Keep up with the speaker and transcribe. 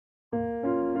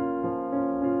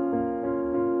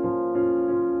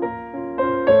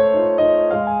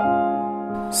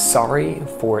Sorry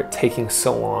for it taking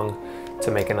so long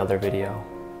to make another video.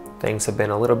 Things have been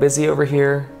a little busy over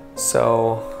here,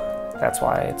 so that's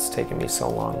why it's taken me so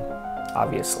long,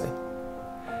 obviously.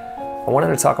 I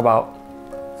wanted to talk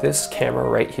about this camera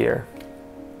right here.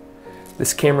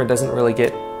 This camera doesn't really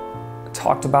get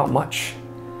talked about much.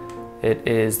 It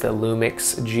is the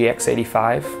Lumix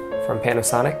GX85 from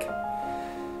Panasonic,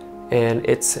 and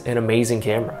it's an amazing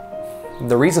camera.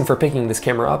 The reason for picking this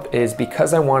camera up is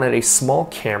because I wanted a small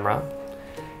camera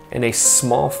in a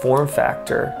small form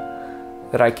factor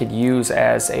that I could use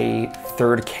as a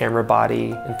third camera body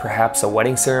in perhaps a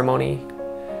wedding ceremony,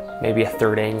 maybe a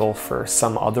third angle for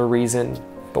some other reason.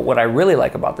 But what I really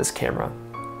like about this camera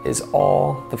is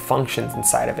all the functions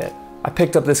inside of it. I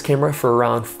picked up this camera for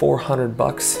around 400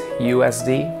 bucks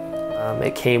USD.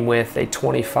 It came with a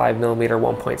 25mm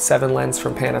 1.7 lens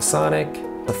from Panasonic,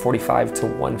 a 45 to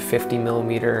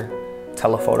 150mm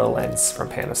telephoto lens from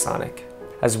Panasonic,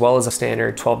 as well as a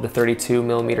standard 12 to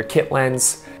 32mm kit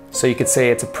lens. So you could say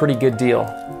it's a pretty good deal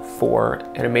for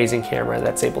an amazing camera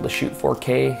that's able to shoot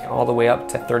 4K all the way up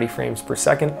to 30 frames per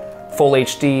second. Full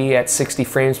HD at 60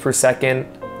 frames per second.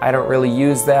 I don't really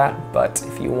use that, but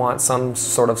if you want some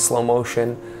sort of slow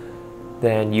motion,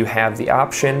 then you have the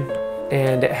option,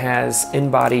 and it has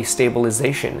in-body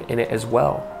stabilization in it as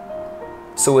well.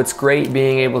 So it's great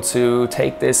being able to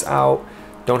take this out,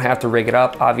 don't have to rig it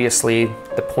up. Obviously,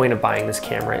 the point of buying this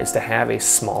camera is to have a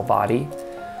small body,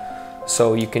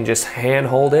 so you can just hand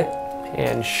hold it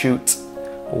and shoot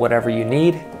whatever you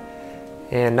need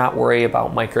and not worry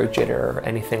about micro jitter or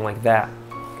anything like that.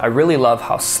 I really love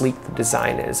how sleek the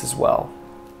design is as well.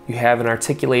 You have an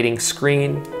articulating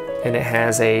screen, and it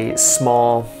has a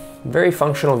small, very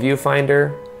functional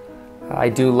viewfinder. I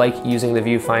do like using the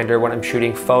viewfinder when I'm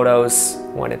shooting photos,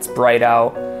 when it's bright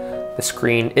out. The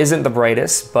screen isn't the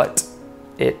brightest, but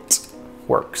it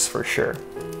works for sure.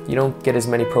 You don't get as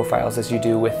many profiles as you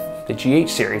do with the GH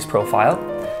series profile,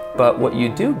 but what you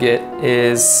do get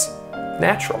is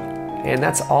natural, and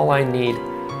that's all I need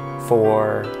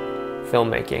for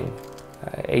filmmaking.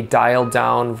 A dialed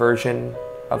down version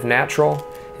of natural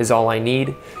is all I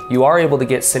need. You are able to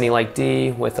get Cine Like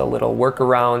D with a little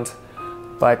workaround,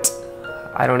 but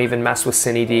I don't even mess with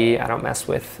Cine D. I don't mess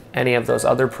with any of those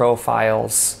other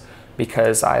profiles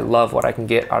because I love what I can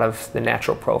get out of the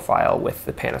natural profile with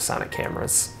the Panasonic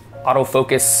cameras.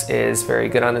 Autofocus is very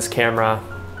good on this camera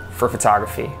for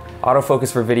photography.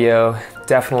 Autofocus for video,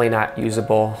 definitely not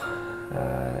usable.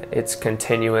 Its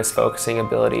continuous focusing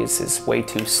abilities is way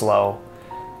too slow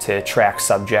to track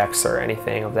subjects or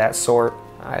anything of that sort.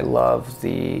 I love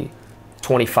the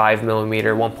 25mm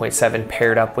 1.7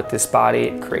 paired up with this body.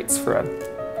 It creates for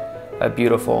a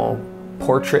beautiful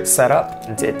portrait setup,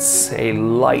 and it's a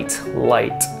light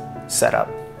setup,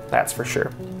 that's for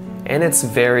sure. And it's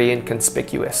very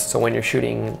inconspicuous, so when you're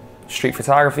shooting street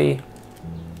photography,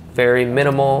 very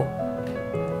minimal,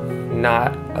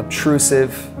 not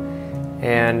obtrusive,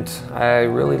 and I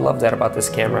really love that about this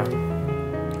camera.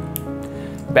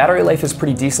 Battery life is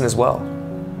pretty decent as well.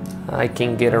 I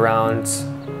can get around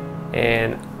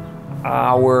an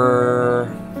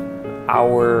hour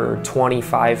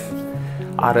 25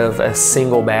 out of a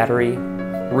single battery.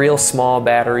 Real small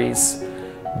batteries,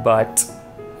 but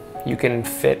you can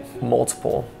fit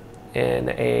multiple in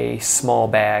a small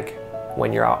bag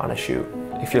when you're out on a shoot.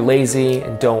 If you're lazy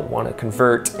and don't want to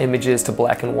convert images to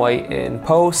black and white in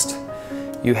post,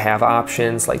 you have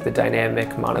options like the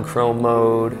dynamic monochrome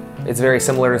mode. It's very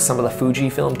similar to some of the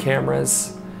Fujifilm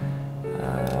cameras.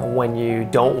 When you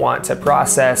don't want to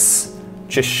process,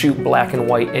 just shoot black and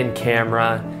white in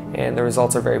camera, and the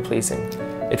results are very pleasing.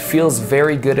 It feels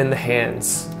very good in the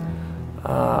hands.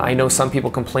 I know some people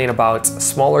complain about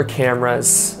smaller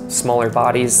cameras, smaller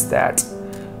bodies that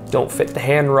don't fit the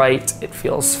hand right. It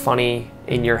feels funny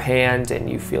in your hand and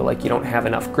you feel like you don't have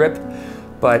enough grip,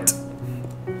 but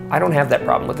I don't have that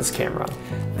problem with this camera.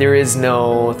 There is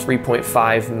no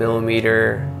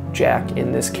 3.5mm jack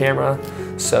in this camera,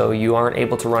 so you aren't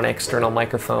able to run external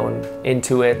microphone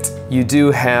into it. You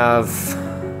do have,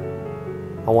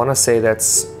 I want to say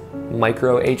that's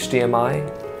micro HDMI,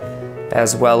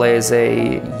 as well as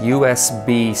a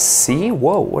USB-C.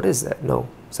 Whoa, what is that? No,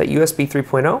 is that USB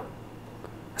 3.0?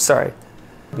 Sorry,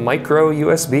 micro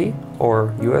USB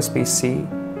or USB-C?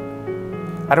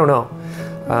 I don't know.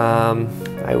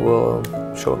 I will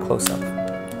show a close-up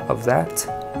of that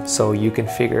so you can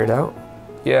figure it out.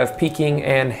 You have peaking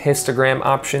and histogram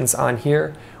options on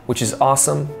here, which is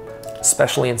awesome,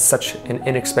 especially in such an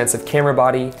inexpensive camera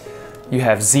body. You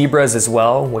have zebras as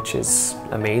well, which is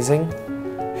amazing.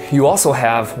 You also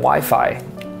have Wi-Fi.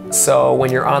 So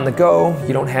when you're on the go,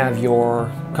 you don't have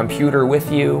your computer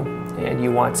with you and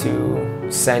you want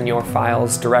to send your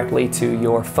files directly to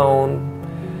your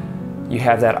phone, you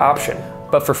have that option.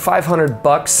 But for 500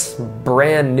 bucks,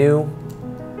 brand new,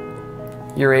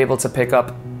 you're able to pick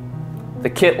up the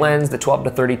kit lens, the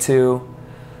 12-32,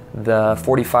 the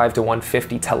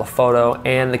 45-150 telephoto,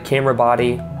 and the camera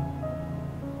body.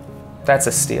 That's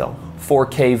a steal.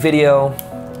 4K video,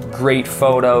 great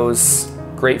photos,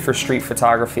 great for street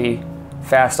photography,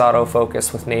 fast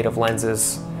autofocus with native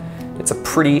lenses. It's a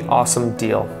pretty awesome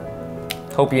deal.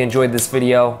 Hope you enjoyed this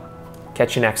video.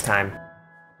 Catch you next time.